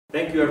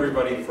Thank you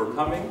everybody for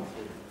coming,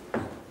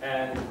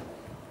 and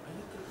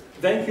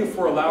thank you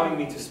for allowing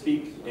me to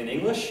speak in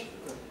English,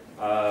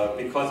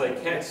 because I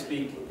can't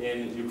speak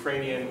in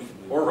Ukrainian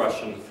or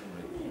Russian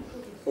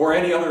or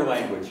any other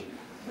language.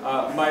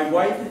 My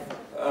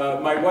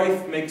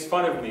wife makes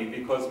fun of me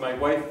because my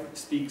wife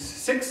speaks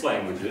 6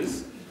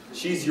 languages.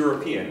 She's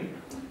European,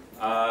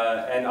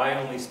 and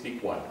I only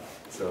speak 1.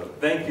 So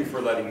thank you for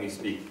letting me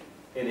speak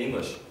in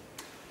English.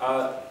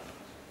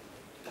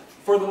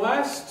 For the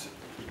last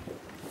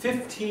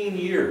 15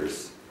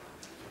 years,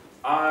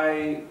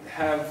 I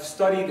have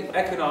studied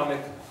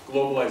economic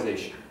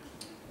globalization,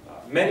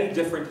 many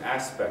different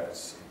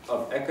aspects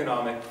of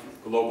economic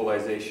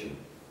globalization.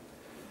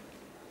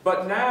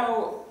 But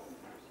now,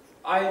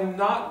 I'm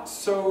not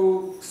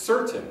so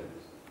certain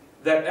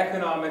that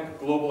economic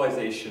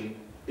globalization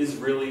is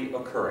really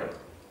occurring.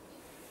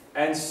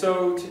 And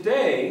so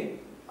today,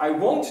 I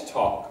won't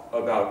talk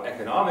about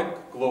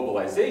economic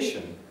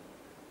globalization,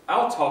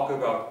 I'll talk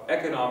about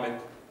economic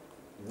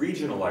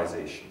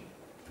regionalization,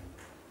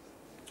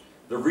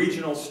 the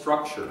regional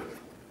structure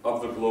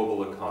of the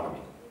global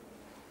economy.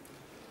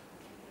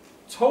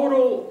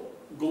 Total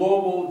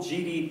global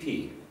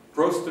GDP,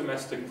 gross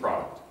domestic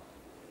product,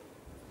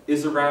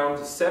 is around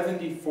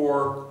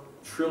 $74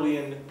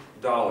 trillion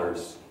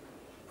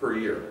per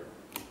year.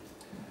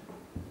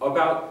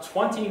 About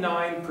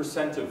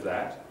 29% of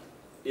that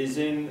is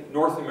in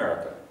North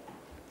America,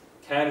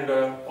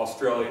 Canada,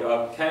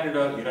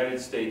 Canada, United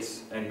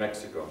States, and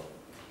Mexico.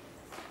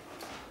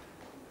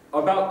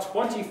 About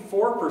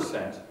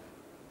 24%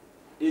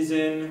 is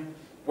in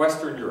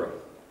Western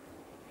Europe,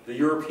 the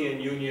European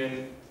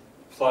Union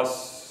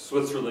plus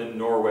Switzerland,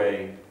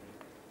 Norway,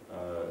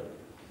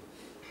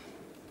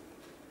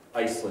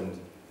 Iceland.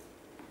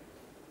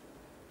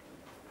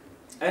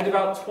 And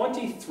about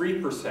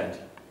 23%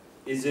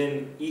 is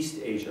in East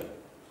Asia,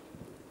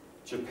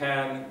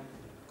 Japan,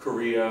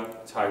 Korea,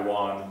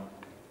 Taiwan,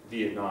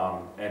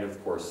 Vietnam, and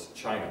of course,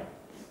 China.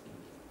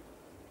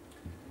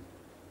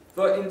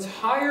 The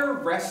entire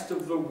rest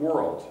of the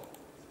world,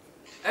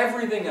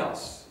 everything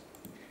else,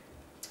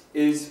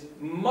 is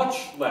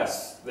much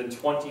less than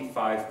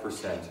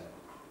 25%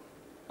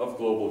 of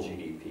global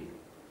GDP.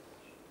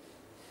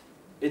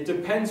 It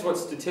depends what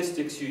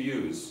statistics you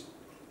use.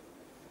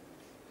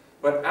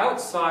 But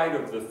outside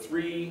of the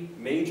 3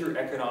 major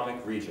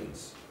economic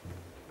regions,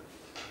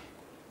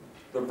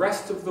 the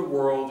rest of the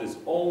world is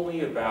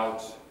only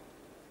about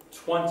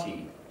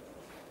 20,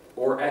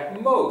 or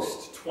at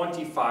most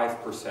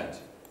 25%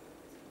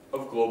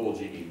 of global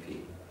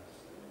GDP.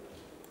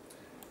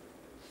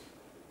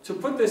 To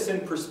put this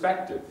in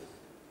perspective,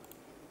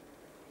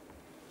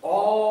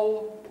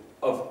 all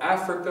of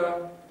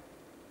Africa,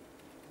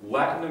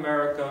 Latin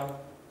America,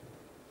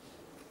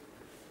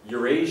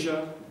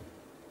 Eurasia,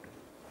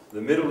 the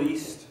Middle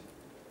East,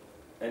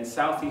 and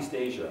Southeast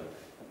Asia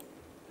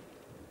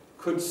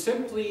could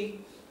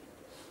simply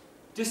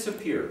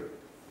disappear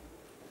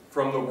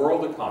from the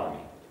world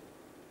economy.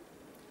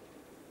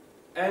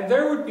 And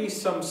there would be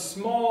some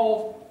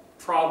small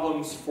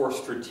problems for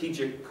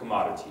strategic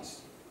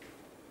commodities.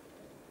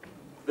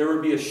 There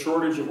would be a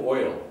shortage of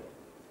oil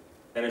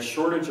and a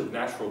shortage of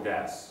natural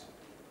gas.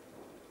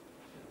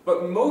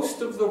 But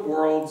most of the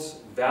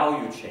world's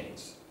value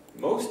chains,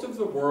 most of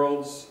the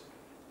world's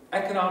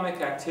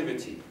economic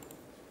activity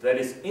that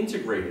is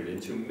integrated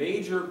into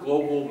major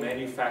global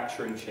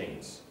manufacturing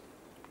chains,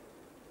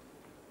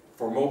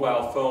 for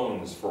mobile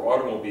phones, for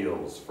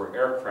automobiles, for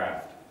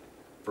aircraft,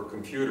 for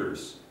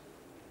computers,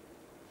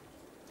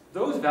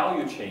 those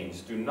value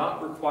chains do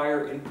not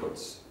require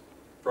inputs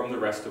from the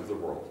rest of the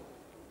world.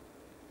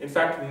 In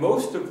fact,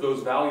 most of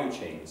those value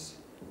chains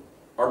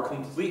are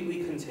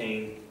completely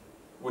contained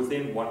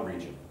within one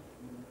region.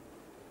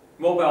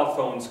 Mobile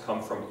phones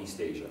come from East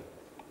Asia.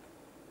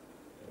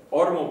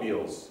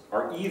 Automobiles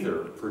are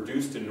either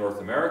produced in North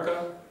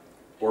America,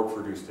 or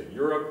produced in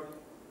Europe,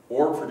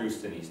 or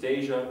produced in East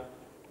Asia,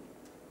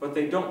 but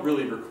they don't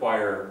really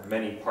require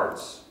many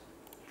parts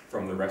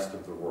from the rest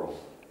of the world.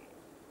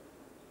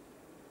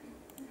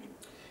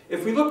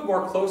 If we look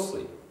more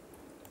closely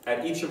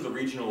at each of the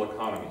regional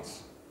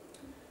economies,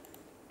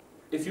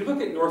 if you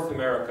look at North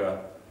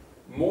America,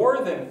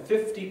 more than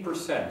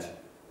 50%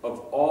 of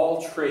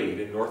all trade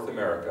in North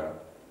America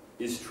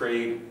is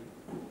trade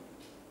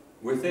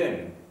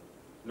within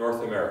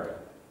North America.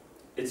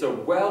 It's a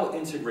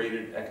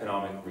well-integrated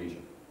economic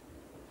region.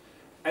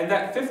 And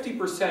that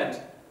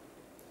 50%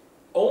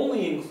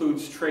 only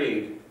includes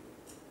trade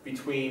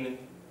between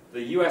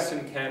the US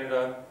and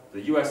Canada,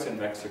 the US and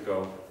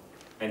Mexico,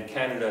 and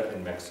Canada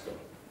and Mexico.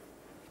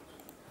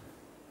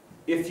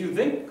 If you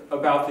think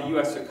about the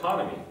US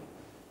economy,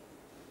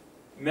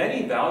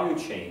 many value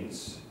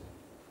chains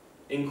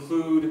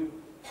include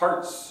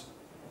parts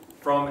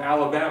from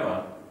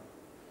Alabama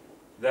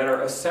that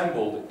are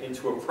assembled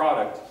into a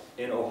product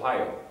in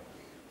Ohio,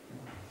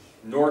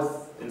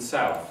 north and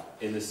south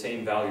in the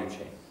same value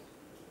chain.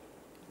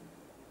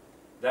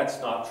 That's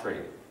not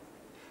trade.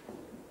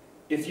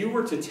 If you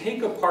were to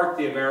take apart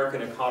the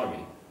American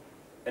economy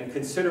and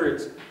consider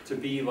it to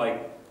be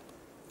like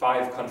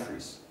 5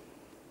 countries: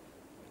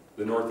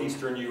 the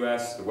northeastern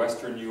US, the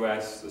western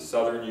US, the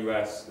southern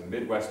US, the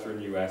midwestern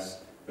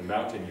US, the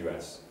mountain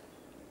US,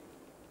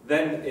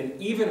 then an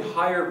even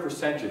higher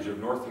percentage of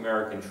North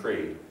American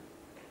trade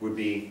would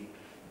be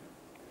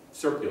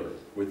circular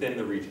within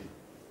the region.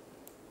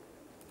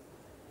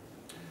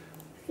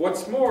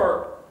 What's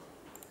more,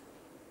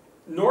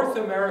 North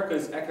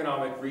America's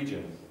economic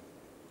region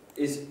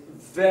is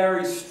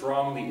very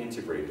strongly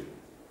integrated.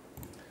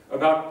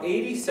 About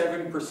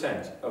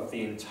 87% of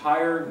the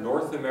entire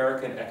North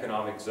American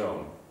economic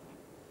zone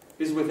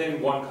is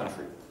within one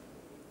country,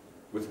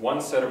 with one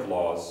set of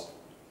laws,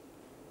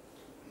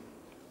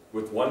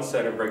 with one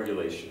set of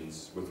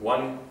regulations, with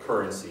one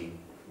currency,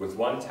 with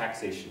one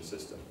taxation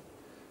system.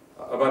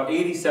 About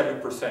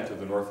 87% of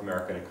the North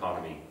American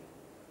economy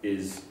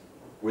is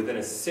within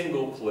a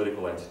single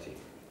political entity.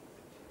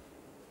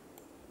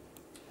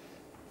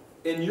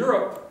 In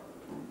Europe,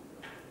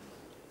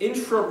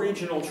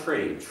 intra-regional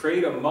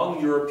trade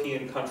among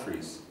European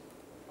countries,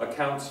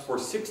 accounts for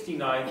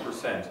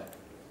 69%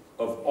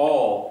 of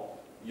all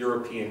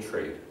European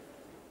trade.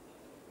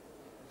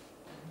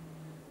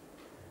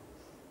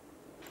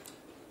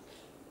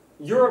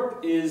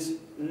 Europe is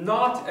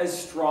not as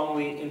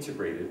strongly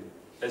integrated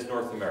as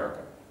North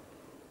America.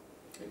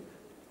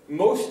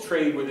 Most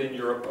trade within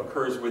Europe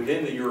occurs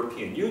within the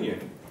European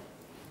Union,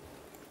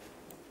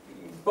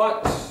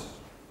 but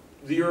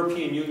the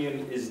European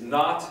Union is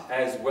not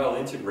as well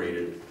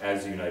integrated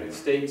as the United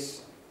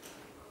States.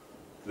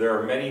 There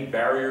are many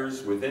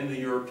barriers within the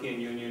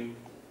European Union.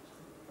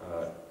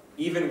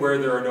 Even where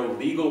there are no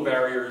legal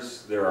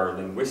barriers, there are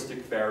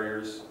linguistic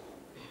barriers.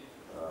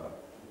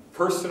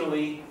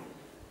 Personally,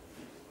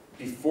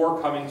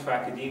 before coming to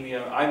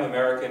academia, I'm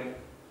American.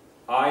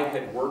 I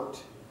had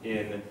worked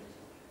in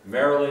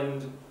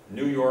Maryland,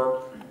 New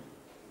York,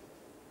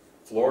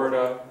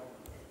 Florida,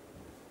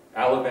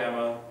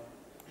 Alabama,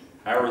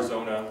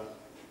 Arizona,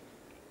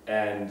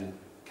 and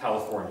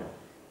California.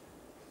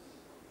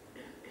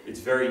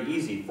 It's very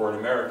easy for an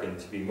American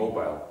to be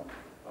mobile.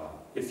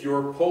 If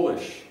you're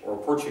Polish or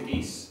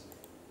Portuguese,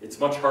 it's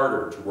much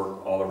harder to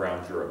work all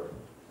around Europe.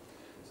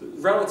 So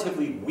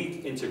relatively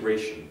weak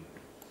integration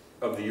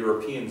of the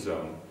European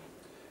zone.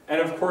 And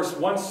of course,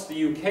 once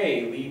the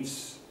UK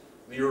leaves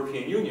the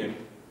European Union,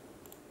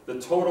 the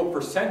total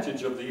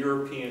percentage of the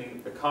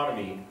European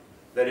economy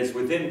that is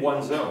within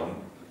one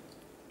zone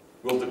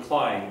will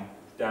decline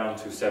down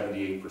to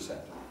 78%.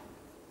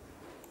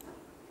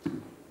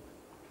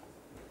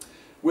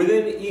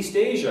 Within East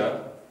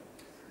Asia,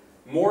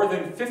 more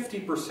than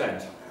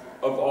 50%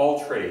 of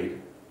all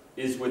trade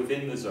is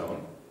within the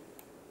zone.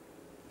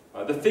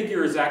 The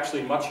figure is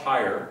actually much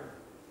higher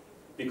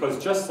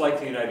because just like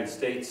the United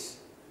States,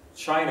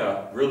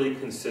 China really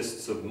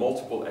consists of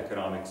multiple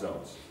economic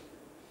zones.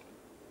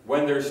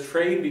 When there's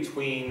trade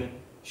between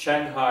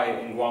Shanghai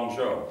and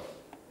Guangzhou,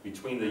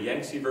 between the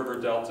Yangtze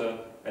River Delta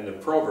and the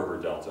Pearl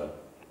River Delta,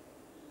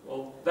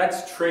 well,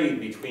 that's trade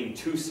between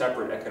 2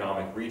 separate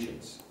economic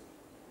regions.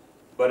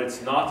 But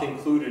it's not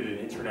included in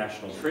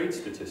international trade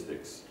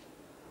statistics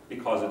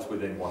because it's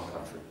within one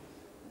country.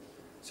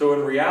 So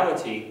in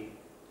reality,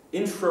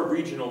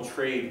 intra-regional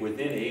trade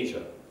within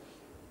Asia,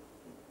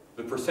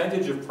 the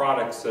percentage of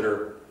products that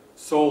are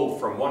sold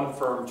from one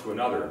firm to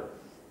another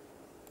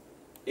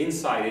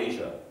inside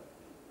Asia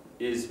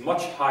is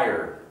much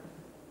higher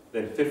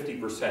than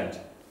 50%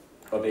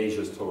 of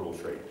Asia's total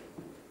trade.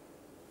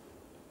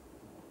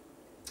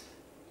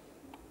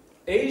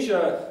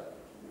 Asia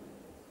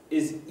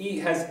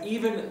has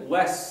even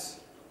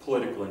less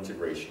political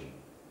integration.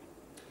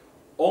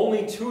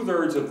 Only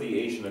 2/3 of the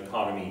Asian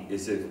economy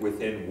is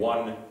within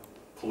one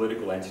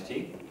political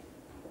entity.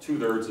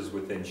 2/3 is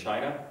within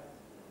China.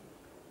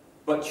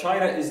 But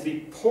China is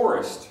the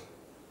poorest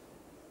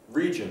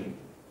region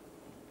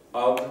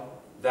of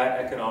that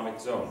economic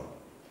zone.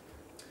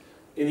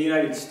 In the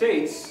United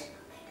States,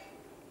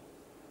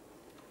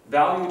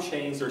 value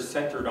chains are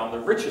centered on the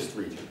richest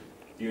region,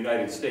 the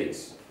United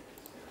States.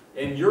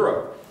 In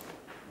Europe,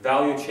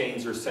 value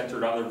chains are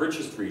centered on the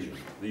richest region,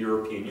 the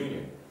European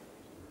Union.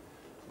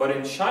 But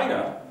in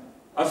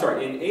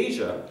in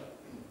Asia,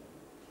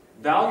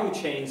 value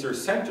chains are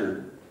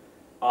centered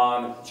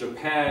on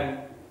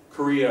Japan,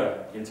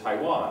 Korea, and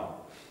Taiwan.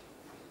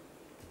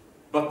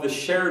 But the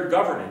shared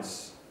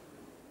governance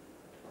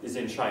is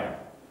in China.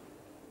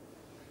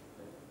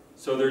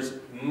 So there's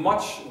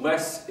much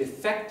less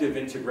effective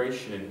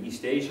integration in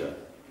East Asia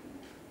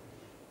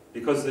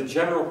because the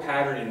general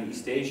pattern in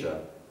East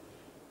Asia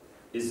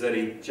is that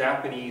a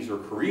Japanese or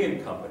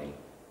Korean company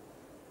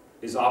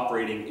is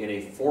operating in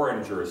a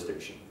foreign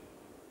jurisdiction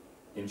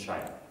in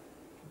China.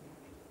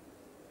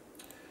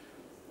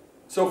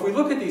 So if we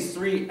look at these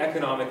 3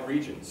 economic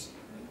regions,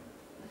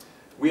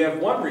 we have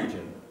one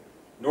region,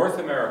 North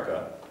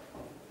America,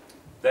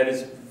 that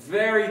is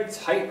very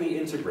tightly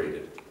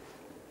integrated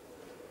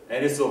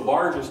and is the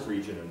largest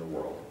region in the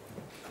world.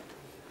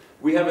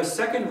 We have a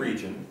second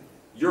region,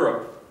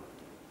 Europe,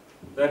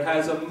 that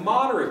has a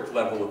moderate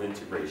level of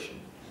integration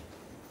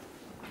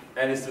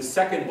and is the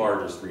second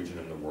largest region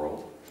in the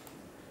world.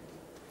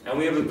 And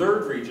we have a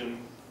third region,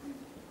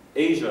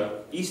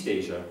 Asia, East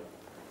Asia,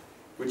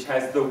 which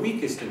has the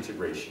weakest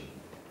integration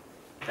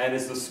and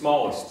is the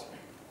smallest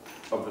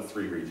of the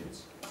three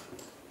regions.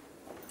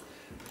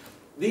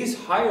 These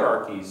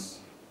hierarchies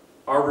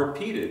are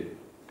repeated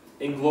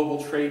in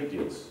global trade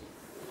deals.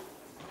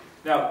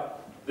 Now,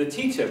 the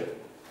TTIP,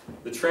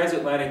 the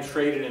Transatlantic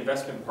Trade and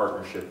Investment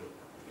Partnership,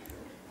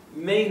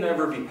 may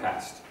never be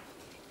passed.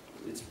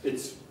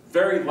 It's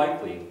very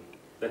likely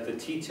that the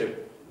TTIP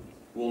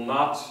will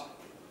not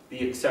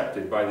be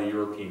accepted by the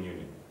European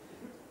Union.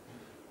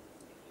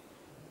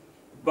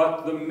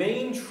 But the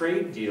main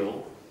trade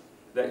deal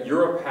that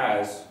Europe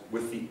has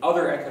with the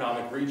other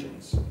economic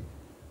regions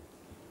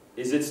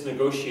is its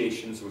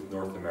negotiations with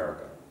North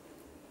America.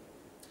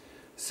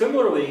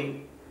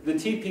 Similarly, the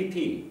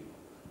TPP,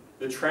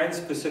 the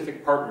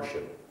Trans-Pacific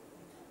Partnership,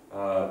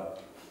 that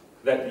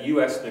the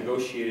US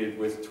negotiated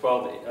with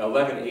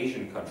 11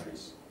 Asian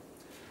countries.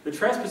 The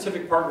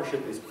Trans-Pacific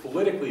Partnership is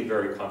politically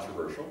very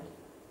controversial.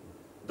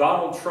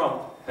 Donald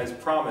Trump has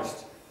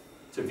promised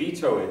to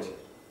veto it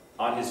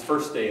on his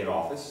first day in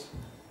office,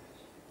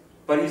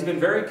 but he's been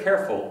very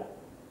careful.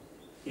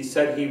 He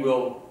said he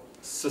will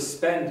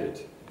suspend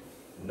it,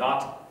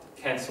 not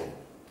cancel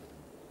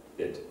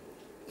it,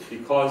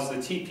 because the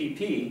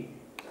TPP,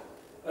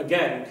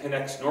 again,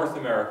 connects North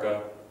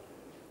America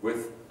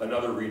with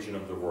another region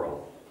of the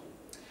world.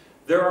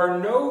 There are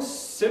no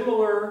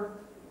similar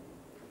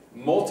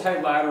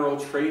multilateral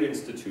trade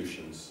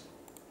institutions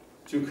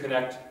to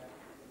connect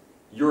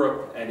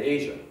Europe and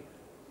Asia.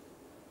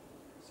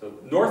 So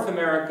North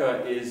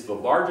America is the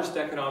largest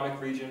economic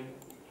region,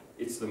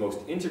 it's the most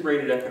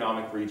integrated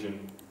economic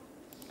region,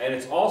 and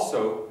it's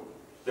also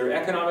their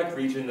economic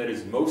region that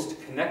is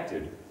most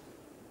connected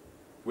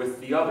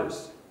with the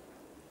others.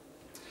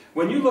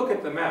 When you look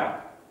at the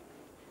map,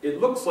 it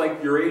looks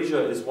like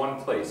Eurasia is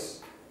one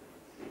place,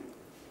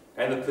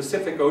 and the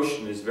Pacific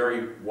Ocean is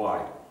very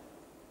wide.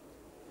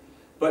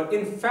 But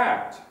in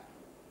fact,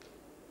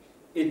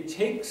 it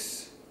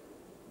takes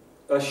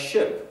a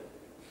ship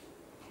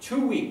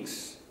 2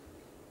 weeks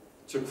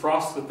to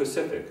cross the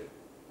Pacific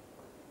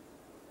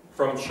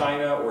from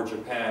China or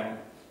Japan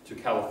to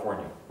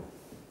California.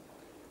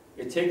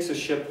 It takes a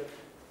ship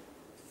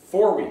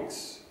 4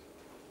 weeks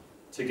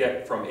to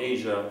get from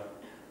Asia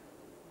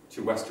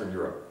to Western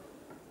Europe.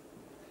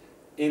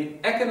 In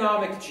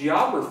economic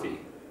geography,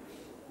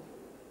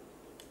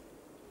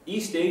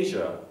 East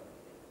Asia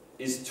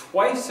is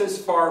twice as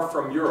far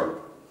from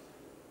Europe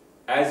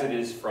as it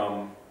is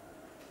from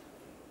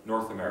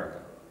North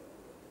America.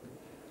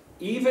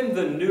 Even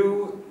the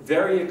new,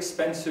 very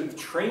expensive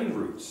train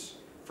routes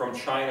from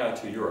China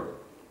to Europe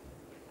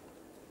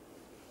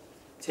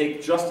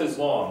take just as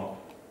long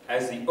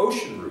as the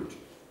ocean route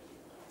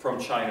from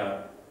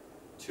China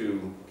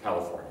to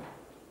California.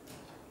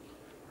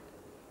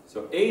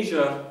 So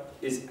Asia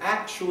is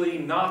actually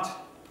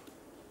not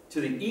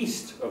to the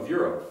east of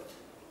Europe.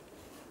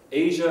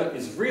 Asia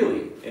is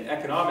really, in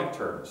economic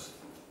terms,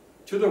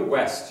 to the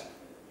west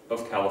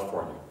of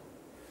California.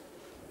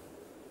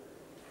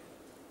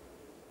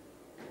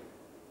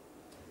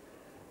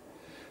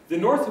 The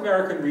North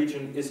American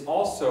region is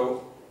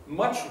also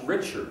much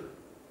richer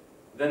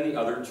than the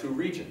other two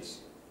regions.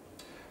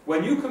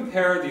 When you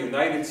compare the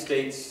United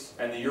States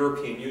and the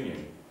European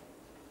Union,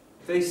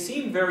 they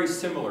seem very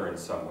similar in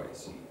some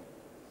ways.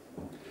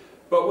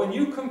 But when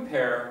you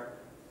compare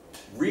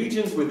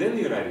regions within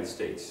the United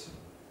States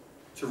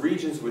to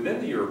regions within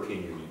the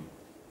European Union,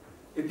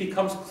 it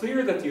becomes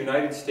clear that the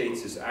United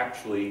States is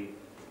actually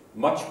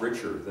much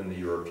richer than the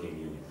European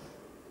Union.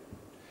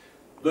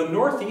 The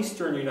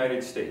northeastern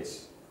United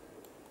States,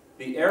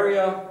 the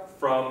area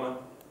from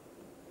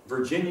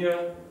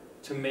Virginia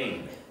to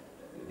Maine,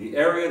 the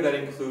area that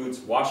includes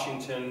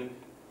Washington,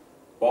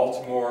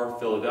 Baltimore,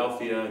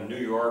 Philadelphia, New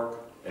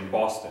York, and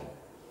Boston,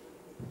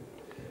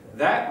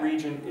 that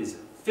region is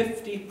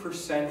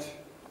 50%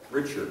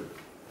 richer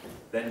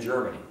than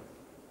Germany.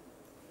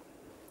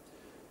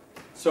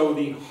 So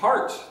the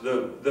heart,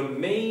 the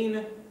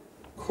main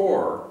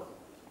core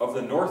of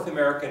the North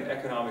American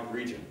economic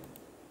region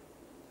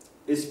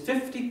is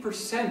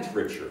 50%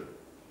 richer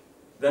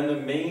than the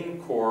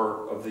main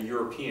core of the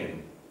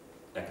European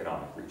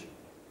economic region.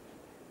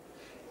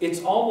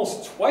 It's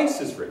almost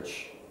twice as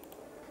rich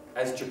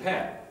as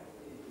Japan.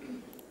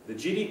 The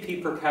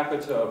GDP per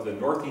capita of the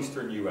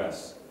northeastern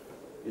US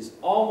is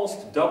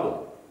almost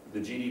double the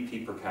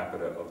GDP per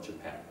capita of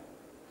Japan.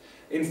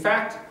 In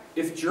fact,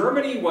 if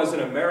Germany was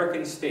an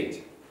American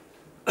state,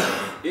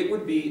 it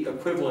would be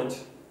equivalent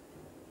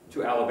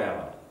to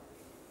Alabama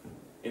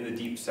in the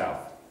Deep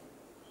South.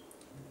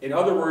 In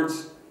other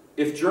words,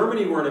 if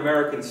Germany were an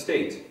American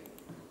state,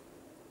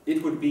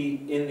 it would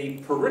be in the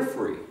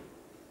periphery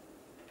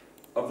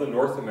of the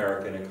North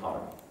American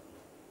economy.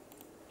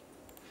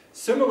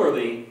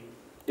 Similarly,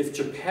 if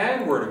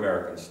Japan were an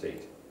American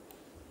state,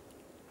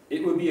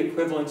 it would be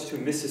equivalent to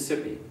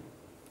Mississippi,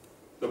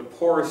 the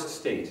poorest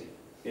state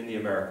in the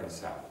American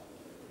South.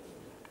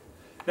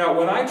 Now,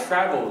 when I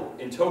travel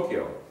in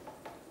Tokyo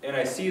and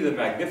I see the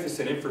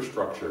magnificent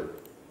infrastructure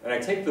and I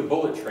take the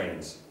bullet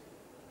trains,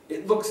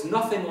 it looks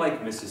nothing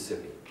like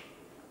Mississippi.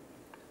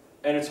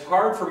 And it's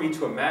hard for me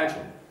to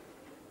imagine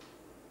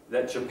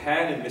that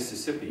Japan and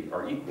Mississippi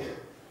are equal.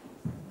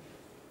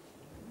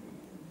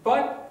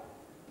 But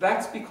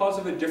that's because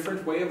of a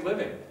different way of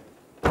living.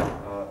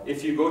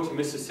 If you go to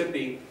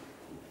Mississippi,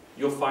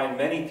 you'll find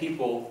many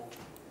people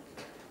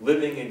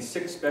living in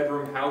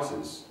 6-bedroom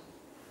houses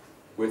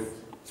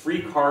with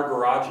 3-car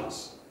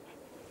garages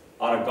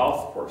on a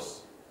golf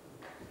course.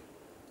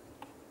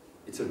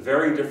 It's a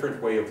very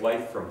different way of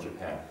life from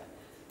Japan.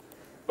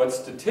 But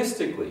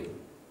statistically,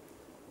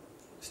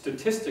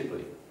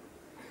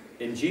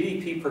 in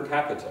GDP per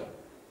capita,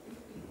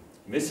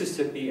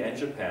 Mississippi and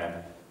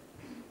Japan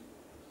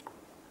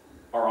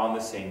are on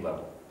the same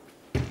level.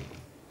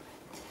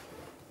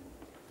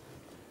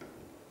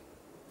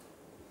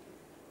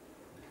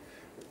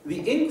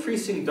 The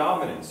increasing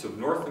dominance of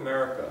North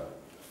America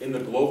in the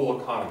global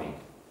economy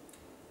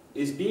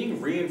is being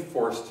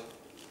reinforced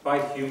by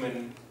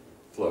human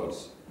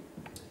flows.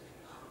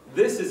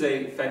 This is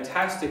a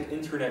fantastic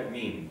internet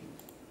meme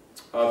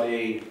of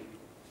a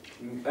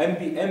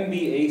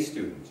MBA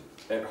student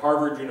at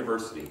Harvard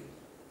University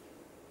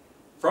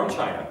from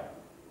China,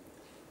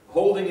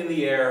 holding in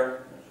the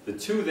air the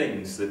two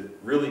things that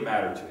really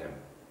matter to him: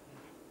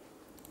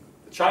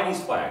 the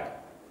Chinese flag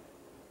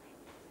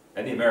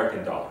and the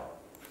American dollar.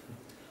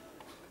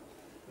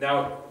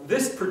 Now,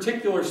 this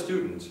particular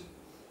student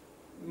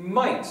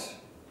might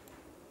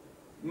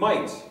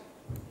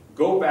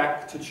go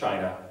back to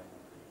China,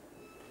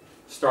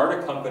 start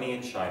a company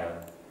in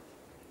China,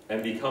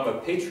 and become a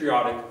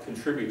patriotic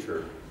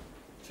contributor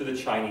to the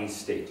Chinese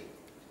state.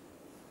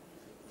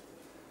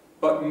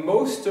 But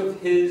most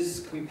of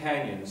his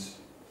companions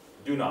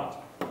do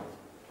not.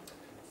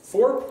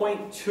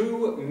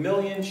 4.2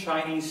 million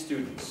Chinese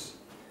students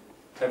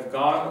have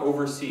gone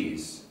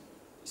overseas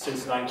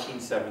since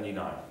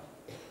 1979.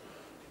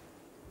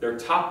 Their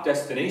top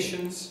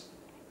destinations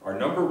are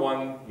number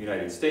 1,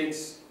 United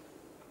States,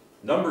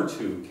 number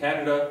 2,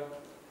 Canada,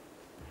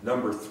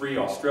 number 3,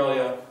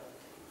 Australia,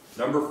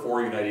 number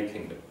 4, United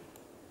Kingdom.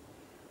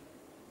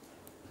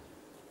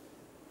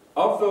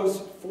 Of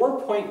those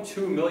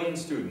 4.2 million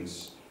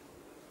students,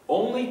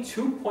 only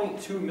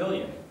 2.2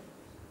 million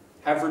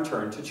have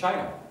returned to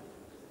China.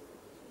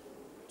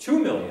 2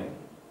 million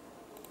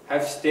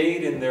have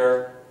stayed in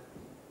their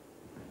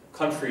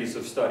countries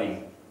of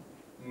study,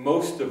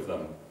 most of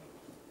them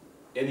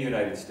in the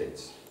United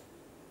States.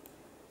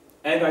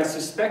 And I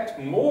suspect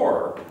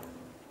more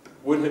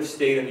would have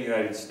stayed in the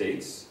United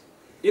States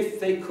if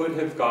they could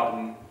have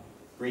gotten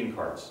green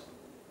cards.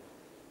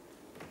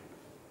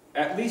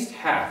 At least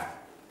half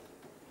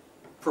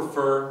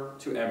prefer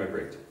to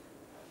emigrate.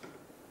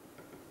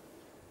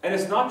 And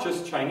it's not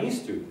just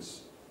Chinese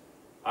students.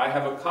 I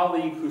have a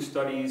colleague who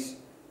studies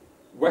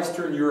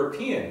Western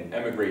European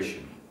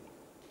emigration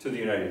to the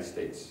United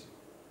States.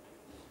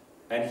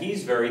 And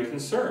he's very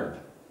concerned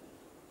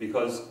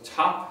because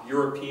top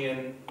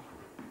European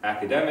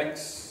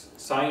academics,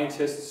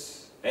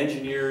 scientists,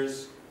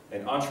 engineers,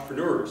 and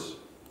entrepreneurs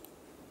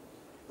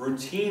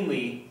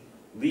routinely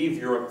leave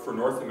Europe for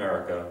North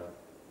America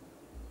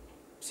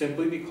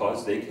simply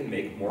because they can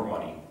make more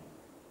money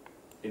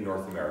in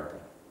North America.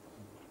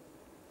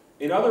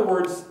 In other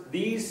words,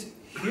 these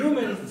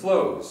human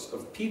flows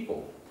of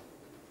people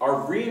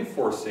are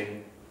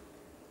reinforcing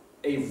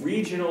a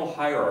regional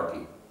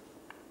hierarchy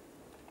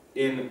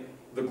in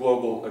the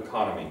global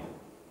economy.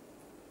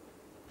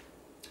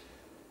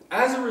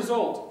 As a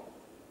result,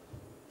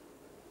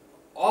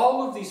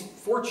 all of these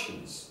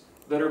fortunes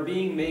that are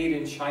being made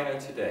in China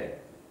today,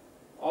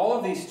 all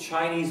of these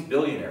Chinese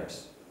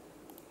billionaires,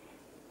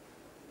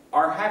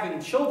 are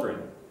having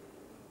children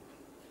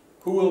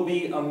who will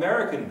be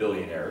American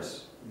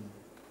billionaires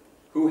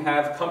who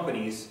have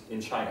companies in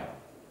China.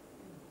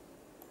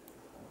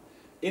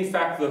 In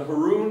fact, the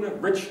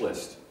Hurun Rich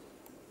List,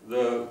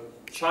 the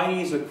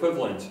Chinese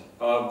equivalent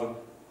of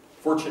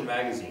Fortune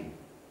magazine,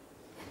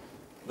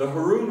 the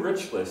Hurun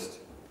Rich List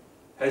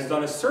has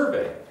done a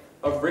survey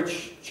of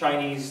rich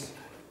Chinese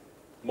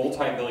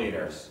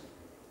multimillionaires.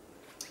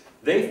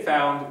 They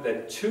found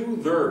that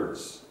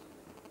 2/3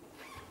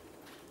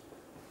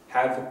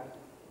 have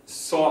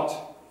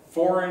sought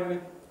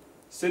foreign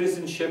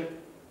citizenship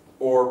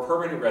or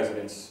permanent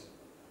residence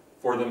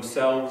for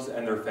themselves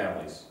and their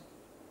families.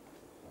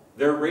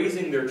 They're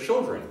raising their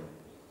children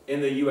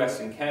in the US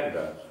and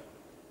Canada,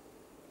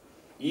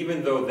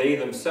 even though they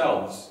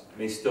themselves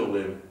may still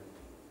live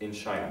in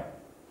China.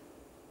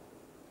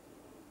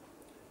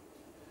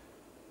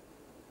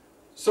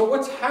 So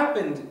what's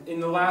happened in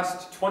the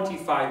last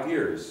 25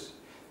 years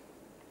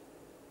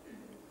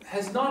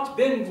has not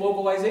been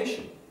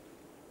globalization.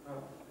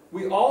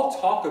 We all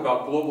talk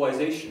about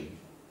globalization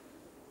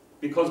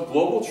because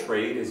global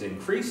trade has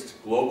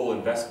increased, global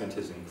investment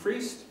has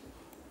increased.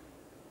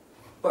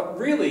 But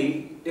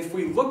really, if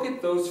we look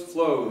at those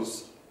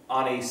flows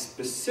on a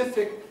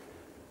specific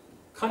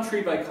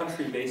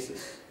country-by-country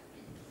basis,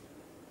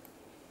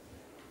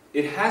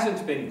 it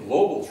hasn't been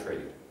global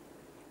trade.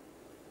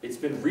 It's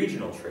been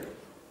regional trade.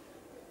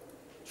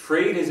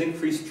 Trade has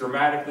increased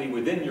dramatically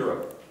within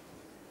Europe.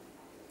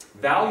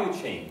 Value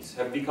chains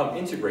have become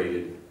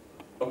integrated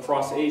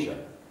across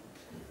Asia.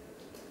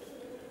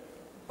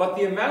 But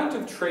the amount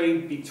of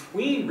trade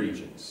between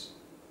regions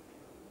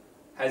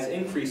has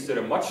increased at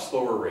a much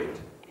slower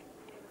rate.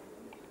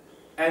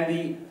 And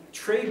the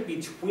trade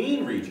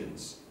between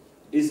regions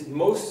is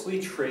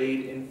mostly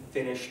trade in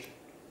finished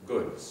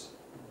goods.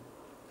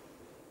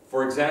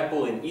 For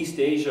example, in East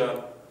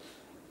Asia,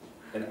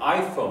 an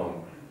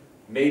iPhone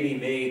may be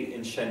made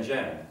in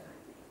Shenzhen.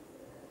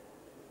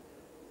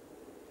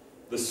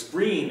 The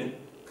screen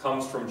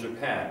comes from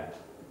Japan.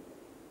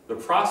 The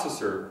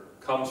processor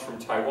comes from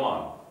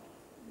Taiwan.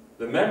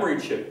 The memory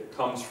chip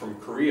comes from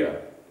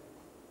Korea.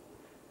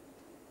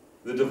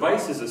 The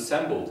device is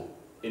assembled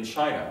in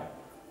China.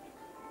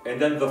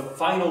 And then the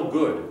final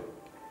good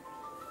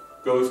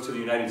goes to the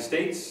United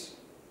States,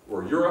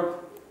 or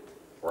Europe,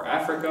 or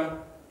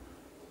Africa.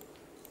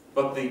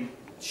 But the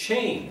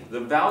chain,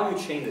 the value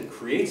chain that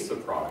creates the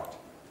product,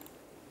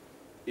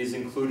 is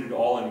included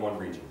all in one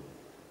region.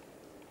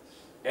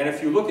 And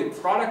if you look at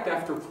product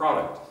after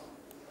product,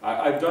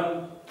 I've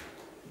done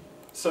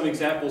some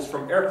examples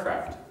from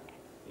aircraft.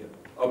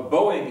 A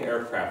Boeing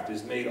aircraft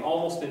is made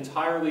almost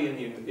entirely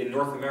in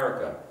North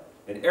America.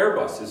 An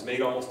Airbus is made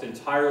almost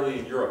entirely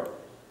in Europe.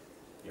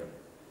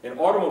 An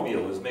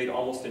automobile is made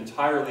almost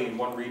entirely in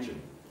one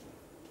region,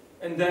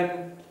 and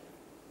then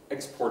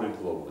exported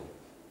globally.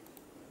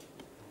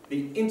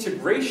 The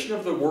integration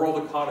of the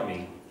world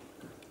economy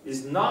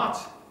is not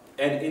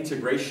an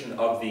integration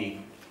of the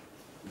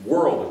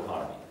world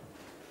economy.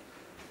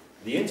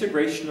 The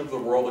integration of the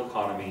world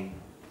economy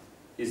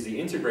is the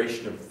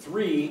integration of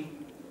 3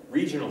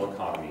 regional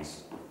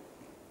economies,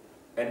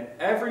 and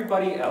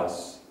everybody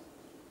else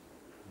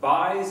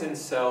buys and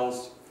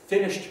sells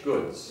finished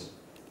goods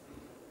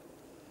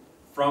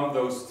from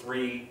those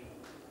 3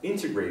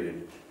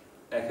 integrated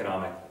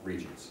economic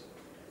regions.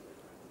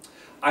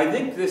 I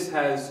think this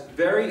has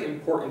very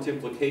important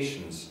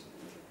implications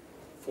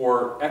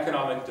for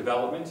economic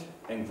development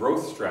and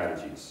growth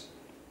strategies.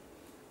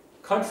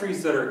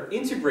 Countries that are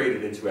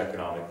integrated into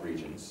economic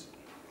regions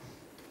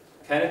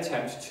can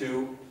attempt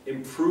to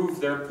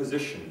improve their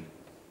position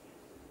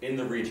in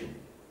the region.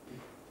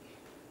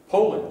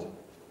 Poland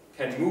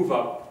can move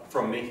up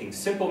from making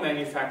simple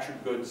manufactured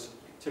goods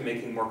to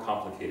making more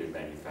complicated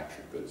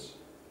manufactured goods.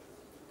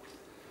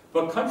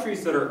 But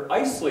countries that are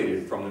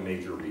isolated from the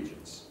major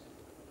regions,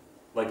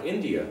 like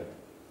India,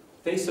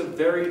 face a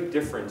very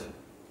different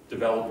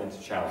development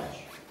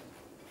challenge,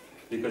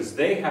 because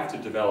they have to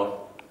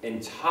develop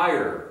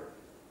entire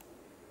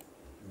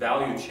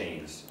value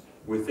chains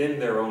within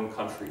their own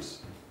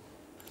countries.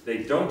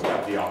 They don't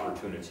have the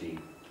opportunity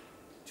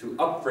to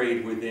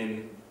upgrade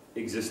within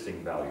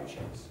existing value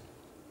chains.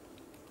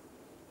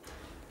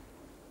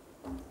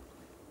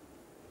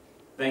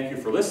 Thank you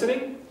for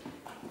listening.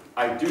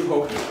 I do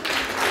hope you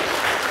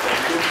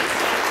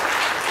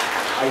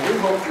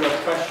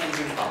have questions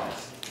and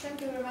comments.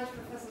 Thank you very much,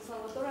 Professor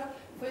Salvatore,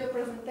 for your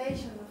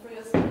presentation and for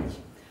your speech.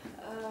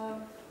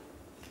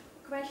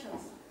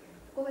 Questions?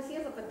 У когось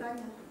є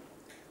запитання?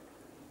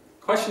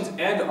 Questions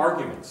and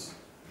arguments.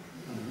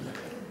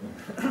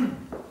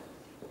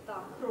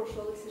 Так,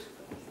 прошу, Олексій.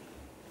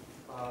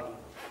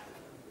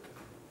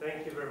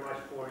 Thank you very much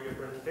for your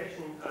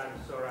presentation. I'm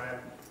sorry I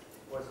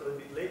was a little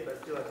bit late, but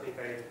still I think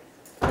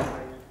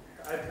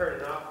I've heard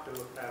enough to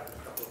have a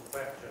couple of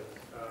questions.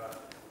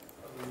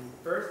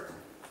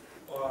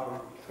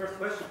 First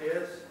question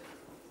is,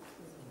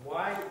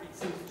 why it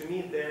seems to me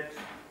that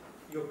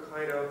you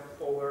kind of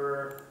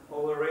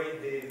overrate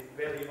the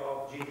value of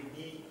GDP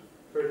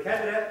per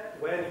capita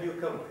when you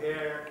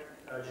compare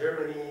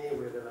Germany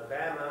with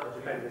Alabama, or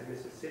Japan with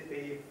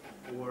Mississippi,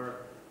 or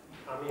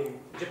I mean,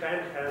 Japan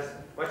has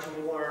much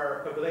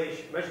more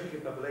population, much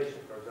bigger population,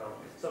 for example.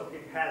 So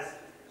it has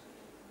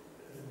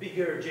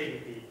bigger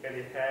GDP, and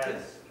it has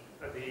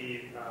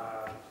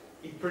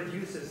it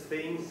produces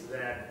things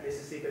that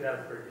Mississippi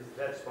doesn't produce.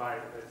 That's why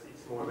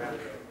it's more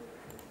valuable.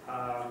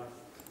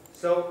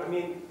 So I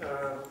mean,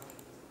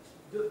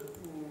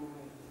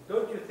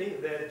 don't you think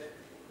that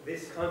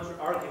this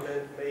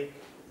counter-argument make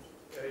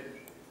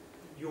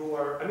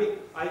I mean,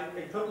 I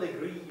totally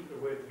agree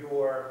with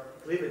your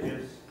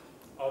cleavages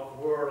of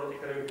world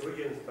economic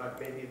regions, but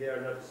maybe they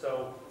are not so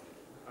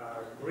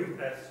great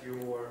as you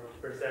were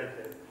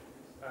presented.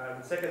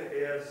 Second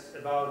is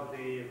about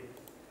the,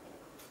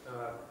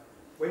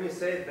 when you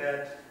say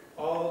that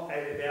all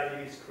added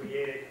value is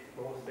created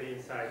mostly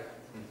inside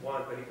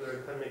one particular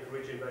economic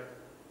region, but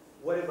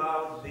what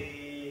about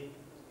the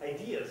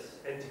ideas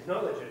and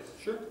technologies?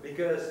 Sure.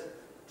 Because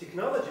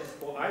technologies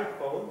for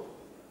iPhone,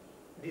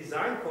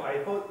 designed for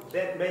iPhone,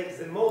 that makes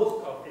the most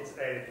of its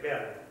added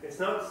value. It's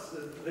not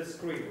the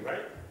screen,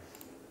 right?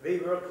 They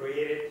were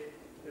created,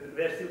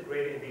 they're still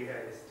created in the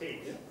United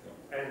States,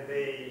 and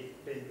they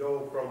go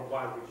from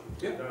one region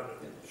to another.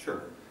 Yeah,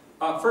 sure.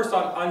 First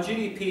on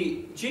GDP,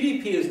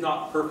 GDP is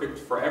not perfect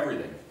for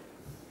everything,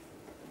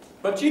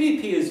 but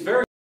GDP is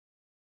very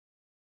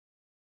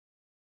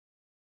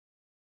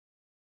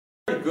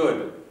good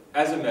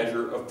as a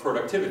measure of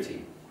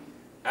productivity.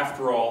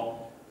 After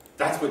all,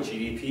 that's what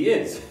GDP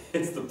is.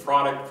 It's the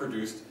product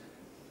produced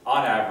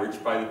on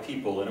average by the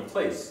people in a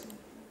place.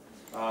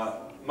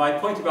 My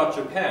point about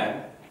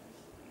Japan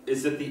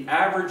is that the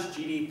average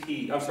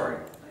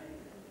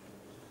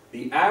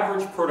the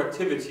average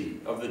productivity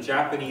of the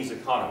Japanese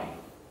economy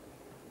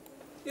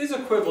is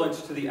equivalent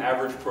to the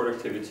average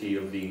productivity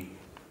of the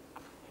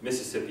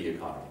Mississippi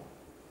economy.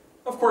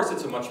 Of course,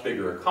 it's a much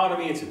bigger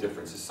economy, it's a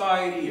different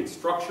society, it's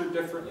structured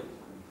differently.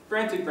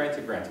 Granted,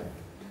 granted, granted.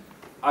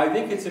 I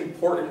think it's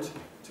important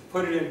to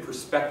put it in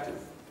perspective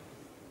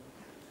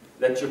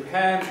that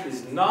Japan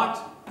is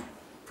not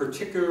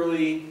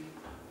particularly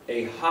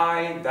a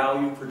high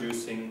value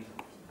producing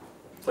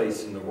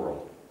place in the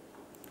world.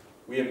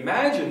 We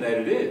imagine that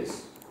it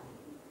is.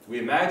 We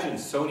imagine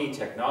Sony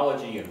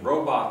technology and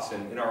robots,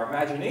 and in our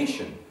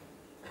imagination,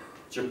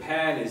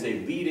 Japan is a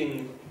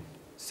leading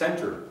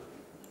center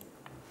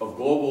of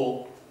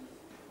global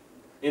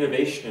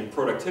innovation and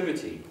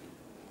productivity.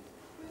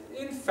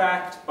 In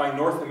fact, by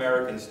North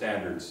American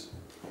standards,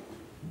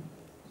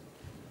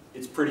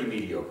 it's pretty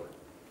mediocre.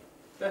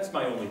 That's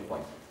my only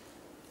point.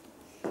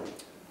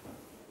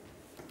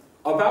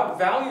 About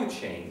value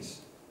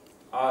chains,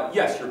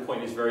 yes, your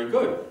point is very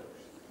good.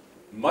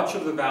 Much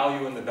of the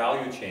value in the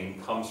value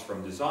chain comes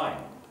from design.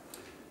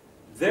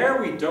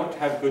 There we don't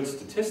have good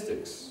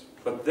statistics,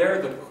 but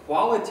there the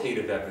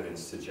qualitative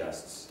evidence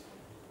suggests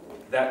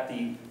that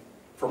the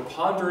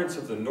preponderance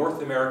of the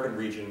North American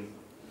region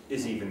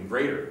is even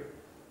greater.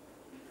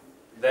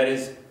 That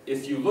is,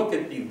 if you look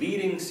at the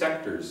leading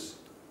sectors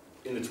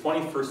in the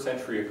 21st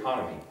century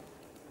economy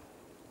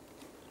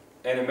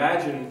and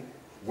imagine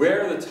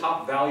where the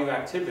top value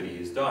activity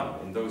is done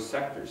in those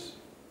sectors,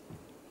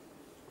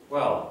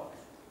 well,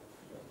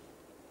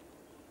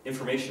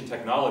 information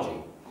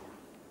technology,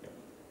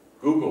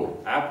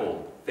 Google,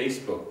 Apple,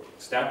 Facebook,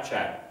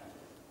 Snapchat,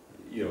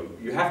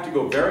 you have to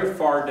go very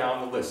far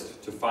down the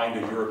list to find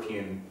a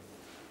European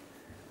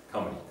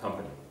company.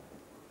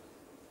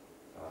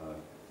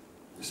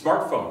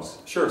 Smartphones,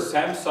 sure,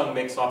 Samsung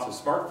makes lots of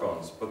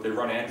smartphones, but they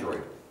run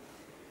Android,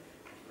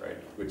 right?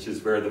 Which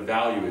is where the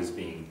value is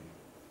being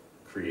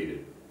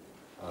created.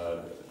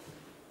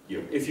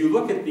 If you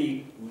look at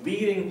the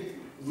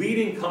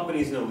leading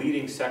companies in the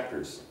leading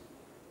sectors,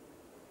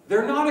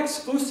 they're not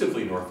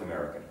exclusively North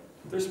American.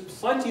 There's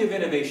plenty of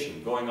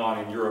innovation going on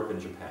in Europe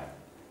and Japan,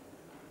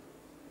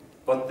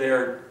 but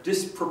they're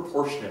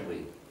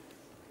disproportionately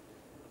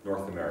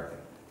North American.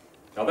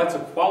 Now that's a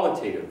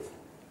qualitative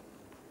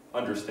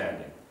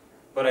understanding,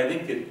 but I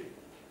think it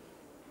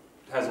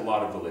has a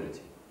lot of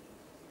validity.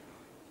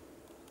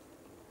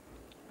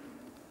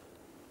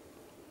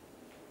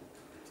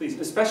 Please,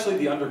 especially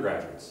the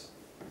undergraduates.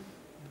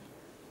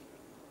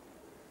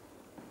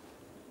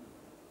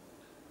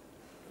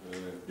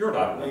 You're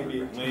not.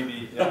 Maybe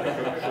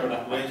a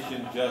short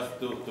question just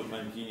to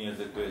continue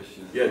the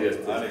question. Yes,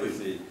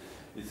 Alexei,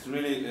 it's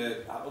really,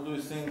 how do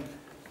you think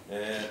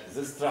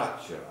the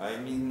structure? I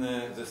mean,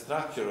 the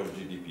structure of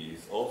GDP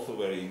is also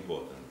very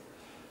important.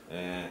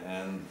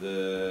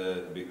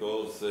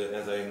 Because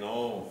as I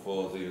know,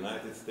 for the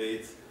United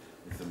States,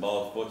 it's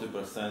about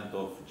 40%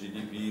 of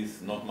GDP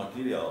is not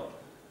material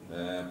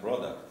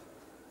product.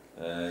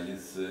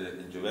 It's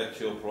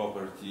intellectual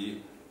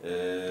property.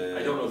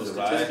 I don't know the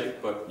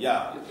statistic, but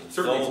yeah,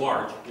 certainly it's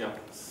large. Yeah.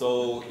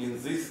 So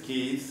in this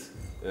case,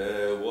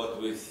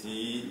 what we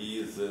see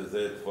is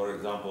that, for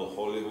example,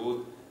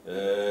 Hollywood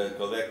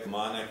collect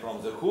money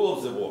from the whole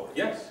of the world.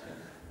 Yes.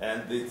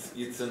 And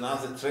it's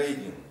another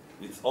trading.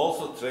 It's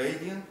also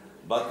trading,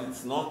 but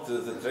it's not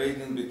the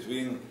trading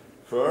between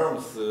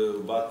firms,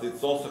 but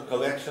it's also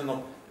collection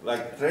of,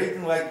 like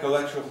trading like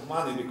collection of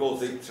money,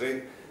 because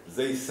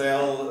they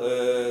sell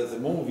the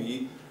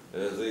movie,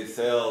 they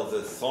sell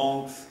the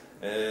songs,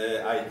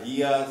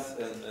 ideas,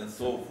 and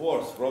so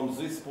forth. From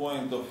this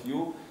point of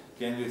view,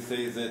 can we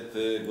say that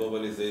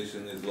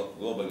globalization is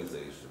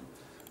globalization?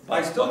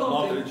 I still don't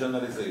not think,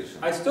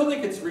 regionalization. I still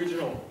think it's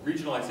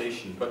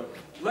regionalization, but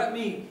let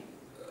me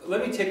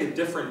take a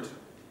different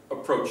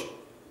approach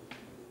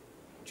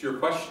to your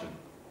question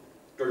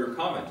or your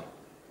comment.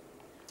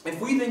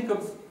 If we think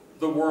of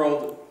the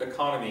world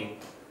economy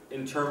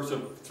in terms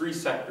of three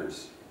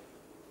sectors: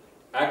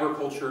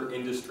 agriculture,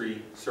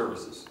 industry,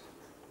 services.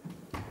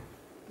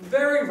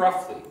 Very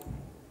roughly,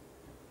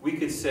 we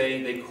could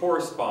say they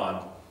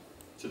correspond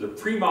to the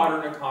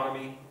pre-modern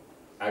economy,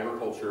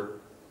 agriculture,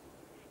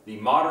 the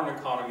modern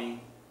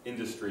economy,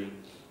 industry,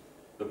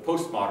 the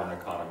postmodern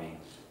economy,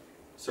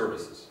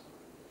 services.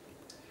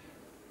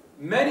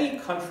 Many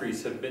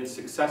countries have been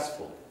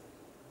successful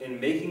in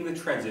making the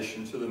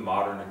transition to the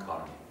modern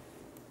economy.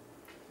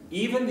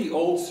 Even the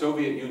old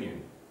Soviet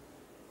Union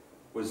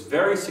was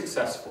very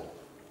successful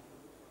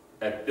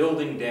at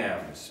building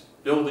dams,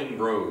 building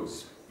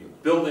roads,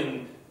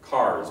 building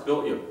cars,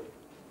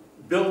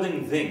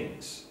 building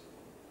things,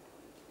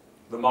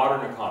 the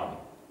modern economy.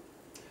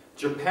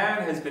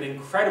 Japan has been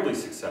incredibly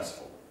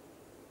successful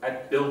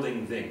at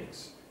building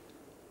things.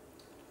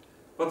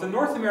 But the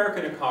North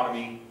American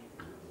economy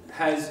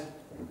has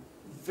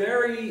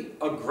very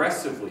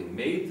aggressively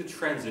made the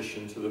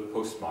transition to the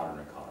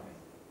postmodern economy,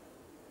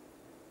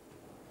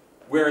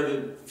 where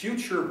the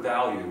future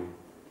value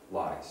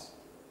lies.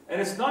 And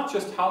it's not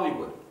just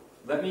Hollywood.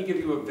 Let me give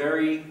you a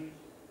very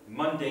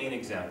mundane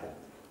example.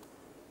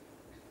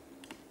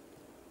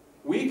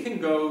 We can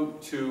go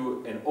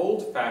to an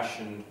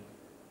old-fashioned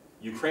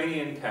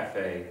Ukrainian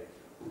cafe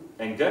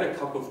and get a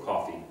cup of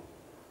coffee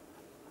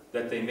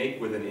that they make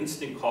with an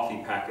instant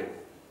coffee packet,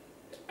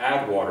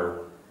 add water,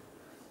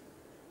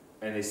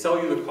 and they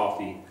sell you the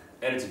coffee,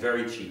 and it's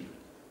very cheap.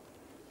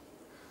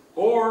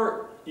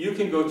 Or you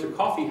can go to a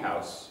coffee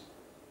house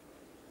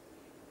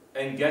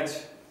and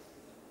get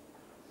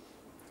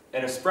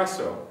an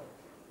espresso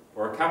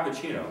or a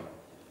cappuccino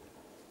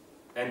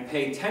and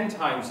pay 10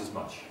 times as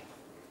much.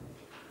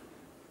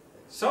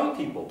 Some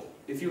people,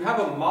 if you have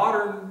a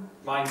modern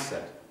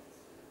mindset,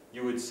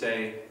 you would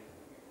say,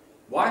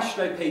 why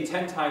should I pay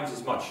 10 times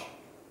as much?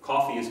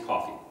 Coffee is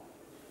coffee.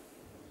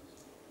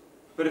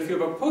 But if you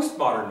have a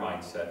postmodern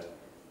mindset,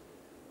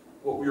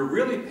 what we're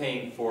really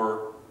paying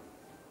for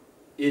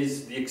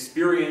is the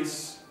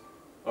experience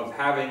of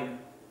having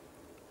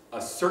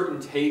a certain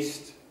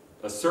taste,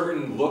 a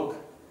certain look,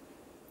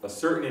 a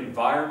certain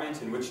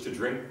environment in which to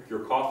drink your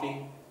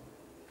coffee.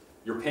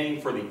 You're paying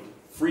for the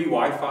free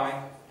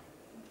Wi-Fi.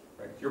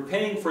 Right? You're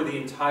paying for the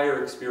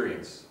entire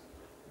experience.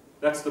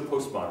 That's the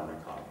postmodern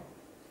economy.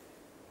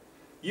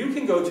 You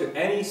can go to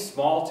any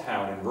small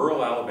town in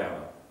rural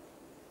Alabama,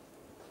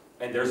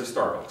 and there's a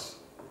Starbucks.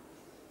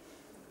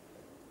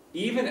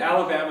 Even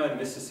Alabama and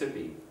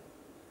Mississippi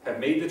have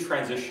made the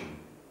transition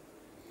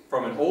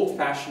from an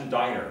old-fashioned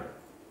diner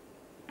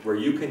where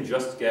you can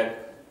just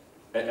get,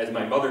 as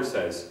my mother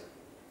says,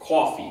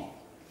 coffee.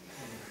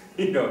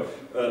 You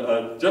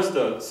know, just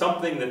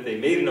something that they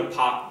made in a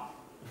pot,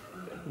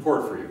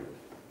 poured for you.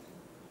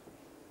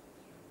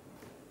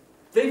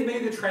 They've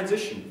made the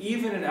transition,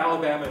 even in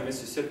Alabama and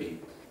Mississippi,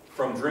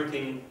 from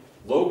drinking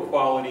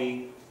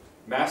low-quality,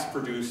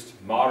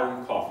 mass-produced,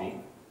 modern coffee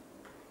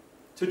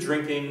to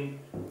drinking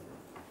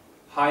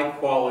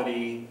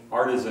high-quality,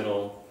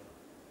 artisanal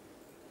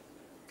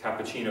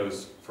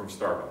cappuccinos from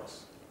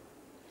Starbucks.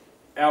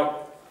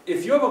 Now,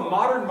 if you have a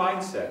modern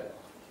mindset,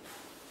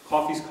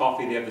 coffee's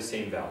coffee, they have the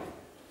same value.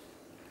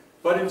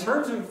 But in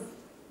terms of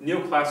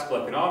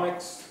neoclassical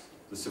economics,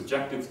 the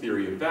subjective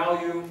theory of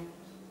value,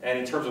 and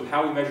in terms of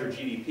how we measure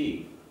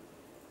GDP,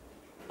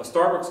 a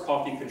Starbucks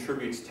coffee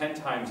contributes 10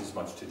 times as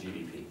much to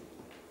GDP.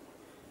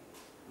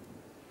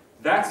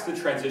 That's the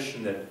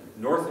transition that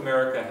North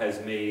America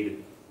has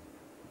made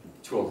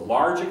to a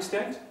large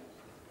extent.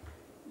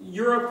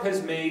 Europe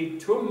has made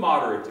to a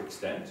moderate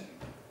extent.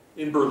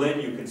 In Berlin,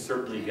 you can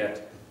certainly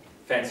get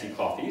fancy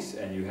coffees,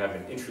 and you have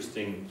an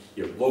interesting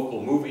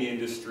local movie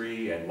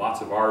industry and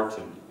lots of art,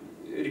 and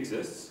it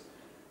exists.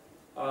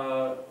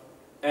 And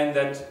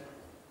that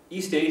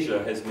East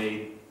Asia has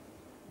made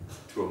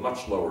to a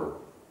much lower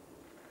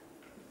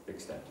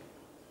extent.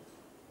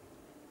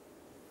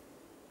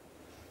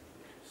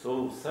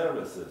 So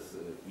services,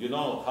 you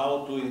know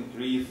how to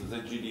increase the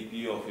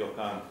GDP of your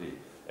country.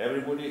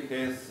 Everybody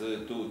has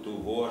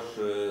to wash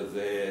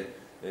the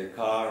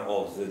car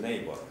of the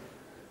neighbor.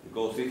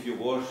 Because if you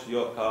wash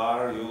your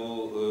car,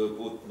 you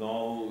put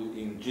no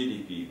in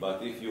GDP.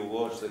 But if you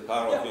wash the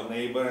car of your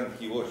neighbor and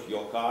he wash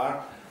your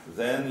car,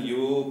 then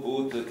you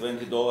put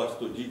 $20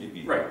 to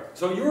GDP. Right.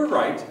 So you're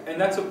right, and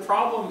that's a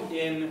problem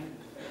in,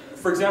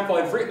 for example,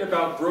 I've written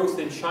about growth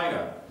in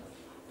China,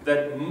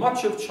 that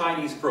much of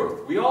Chinese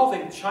growth, we all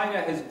think China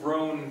has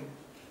grown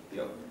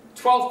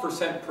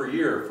 12% per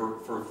year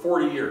for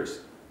 40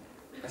 years.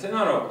 I said,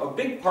 no, a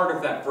big part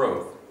of that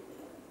growth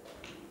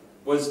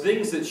was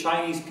things that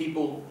Chinese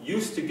people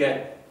used to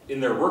get in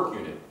their work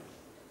unit.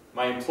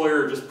 My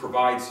employer just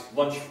provides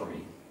lunch for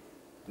me.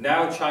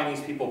 Now Chinese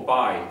people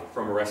buy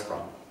from a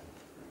restaurant.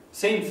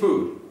 Same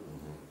food,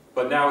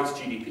 but now it's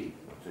GDP.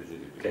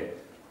 Okay.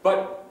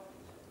 But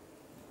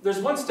there's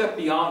one step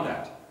beyond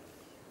that.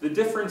 The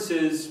difference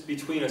is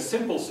between a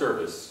simple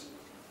service,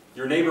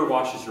 your neighbor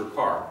washes your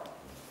car,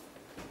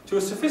 to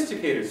a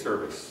sophisticated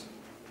service.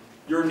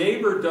 Your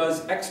neighbor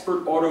does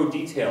expert auto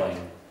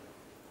detailing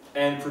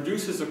and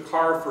produces a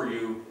car for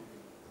you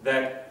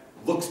that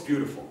looks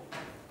beautiful.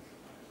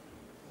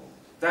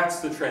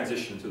 That's the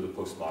transition to the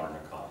postmodern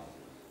economy.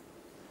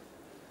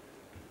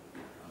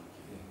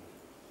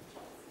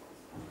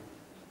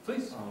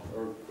 Please?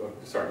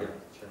 Sorry, yeah,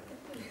 sure.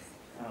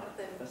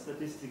 The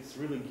statistics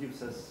really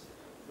gives us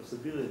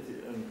possibility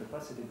and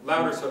capacity.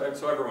 Louder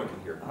so everyone can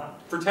hear.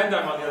 Pretend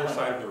I'm on the other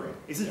side of the room.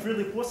 Is it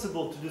really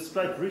possible to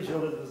describe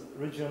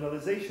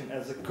regionalization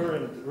as a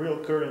real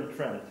current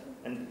trend?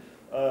 And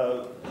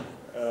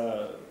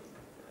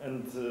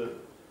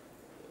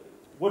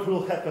what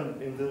will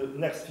happen in the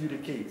next few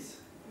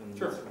decades in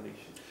Sure. this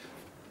relation?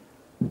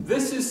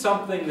 This is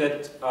something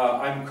that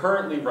I'm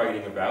currently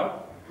writing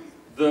about.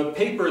 The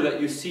paper that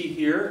you see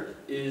here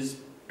is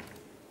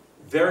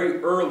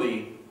very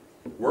early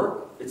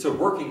work. It's a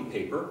working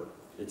paper.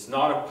 It's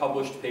not a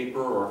published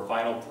paper or a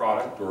final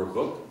product or a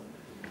book.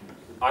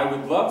 I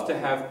would love to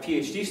have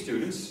PhD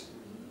students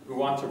who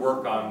want to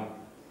work on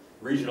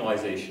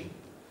regionalization.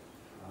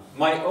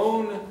 My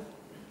own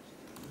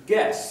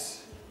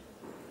guess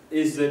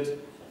is that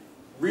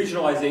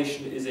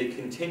regionalization is a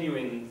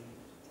continuing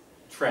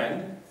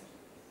trend,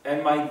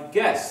 and my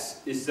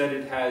guess is that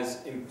it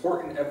has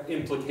important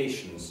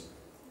implications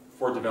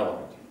for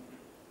development.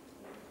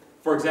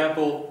 For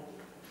example,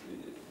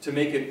 to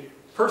make it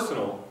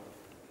personal,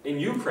 in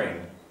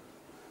Ukraine,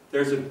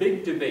 there's a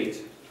big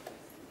debate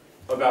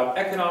about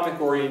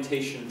economic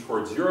orientation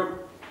towards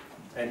Europe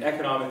and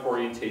economic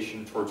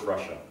orientation towards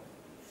Russia.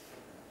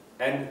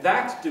 And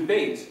that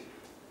debate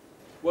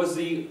was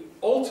the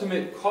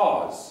ultimate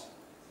cause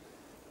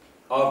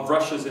of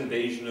Russia's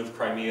invasion of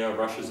Crimea,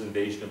 Russia's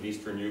invasion of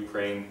eastern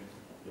Ukraine,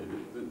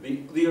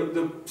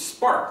 the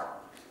spark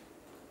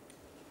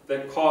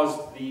that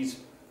caused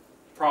these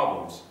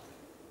problems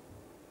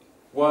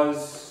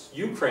was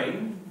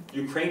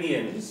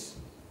Ukrainians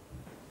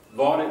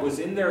thought it was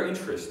in their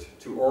interest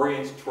to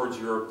orient towards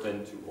Europe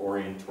than to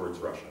orient towards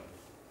Russia.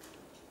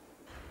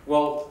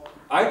 Well,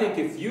 I think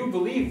if you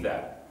believe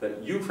that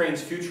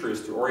Ukraine's future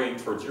is to orient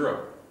towards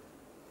Europe,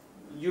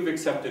 you've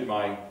accepted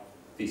my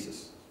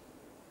thesis.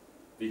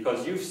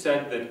 Because you've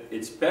said that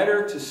it's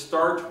better to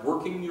start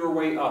working your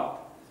way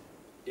up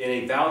in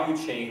a value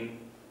chain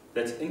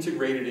that's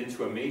integrated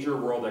into a major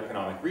world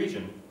economic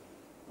region.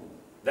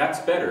 That's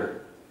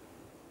better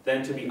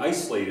than to be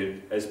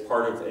isolated as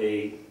part of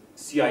a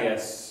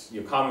CIS,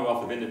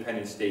 Commonwealth of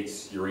Independent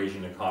States,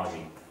 Eurasian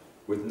economy,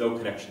 with no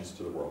connections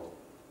to the world.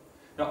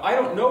 Now, I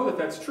don't know that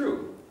that's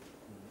true.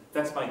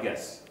 That's my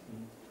guess.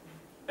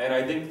 And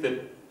I think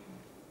that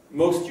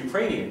most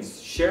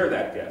Ukrainians share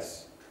that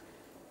guess.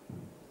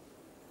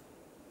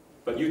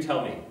 But you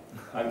tell me.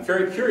 I'm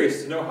very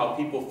curious to know how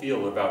people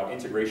feel about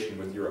integration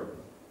with Europe.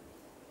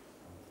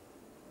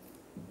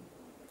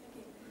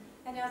 Okay.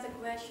 Any other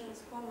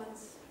questions,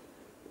 comments,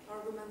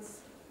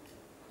 arguments?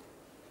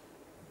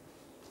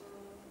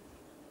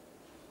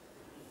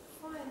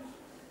 Fine.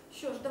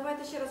 Що ж,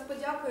 давайте ще раз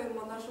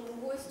подякуємо нашому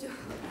гостю.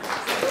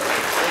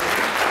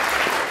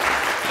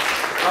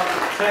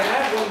 Can I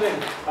add one thing?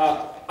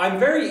 I'm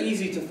very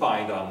easy to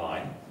find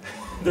online.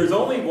 There's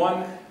only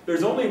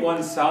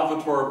one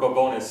Salvatore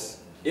Babones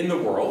in the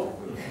world.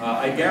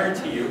 I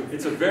guarantee you,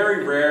 it's a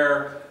very rare.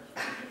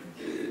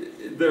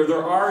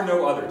 There are no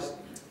others.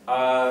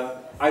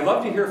 I love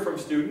to hear from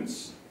students.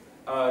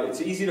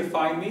 It's easy to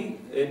find me.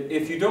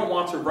 If you don't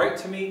want to write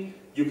to me,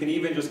 you can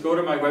even just go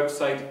to my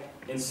website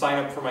and sign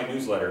up for my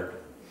newsletter.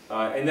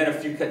 And then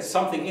if you get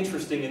something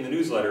interesting in the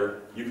newsletter,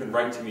 you can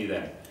write to me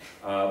then.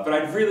 But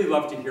I'd really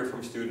love to hear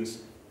from students.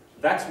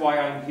 That's why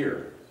I'm here,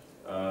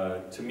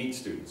 to meet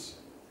students.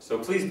 So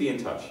please be in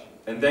touch.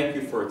 And thank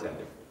you for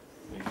attending.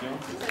 Thank you.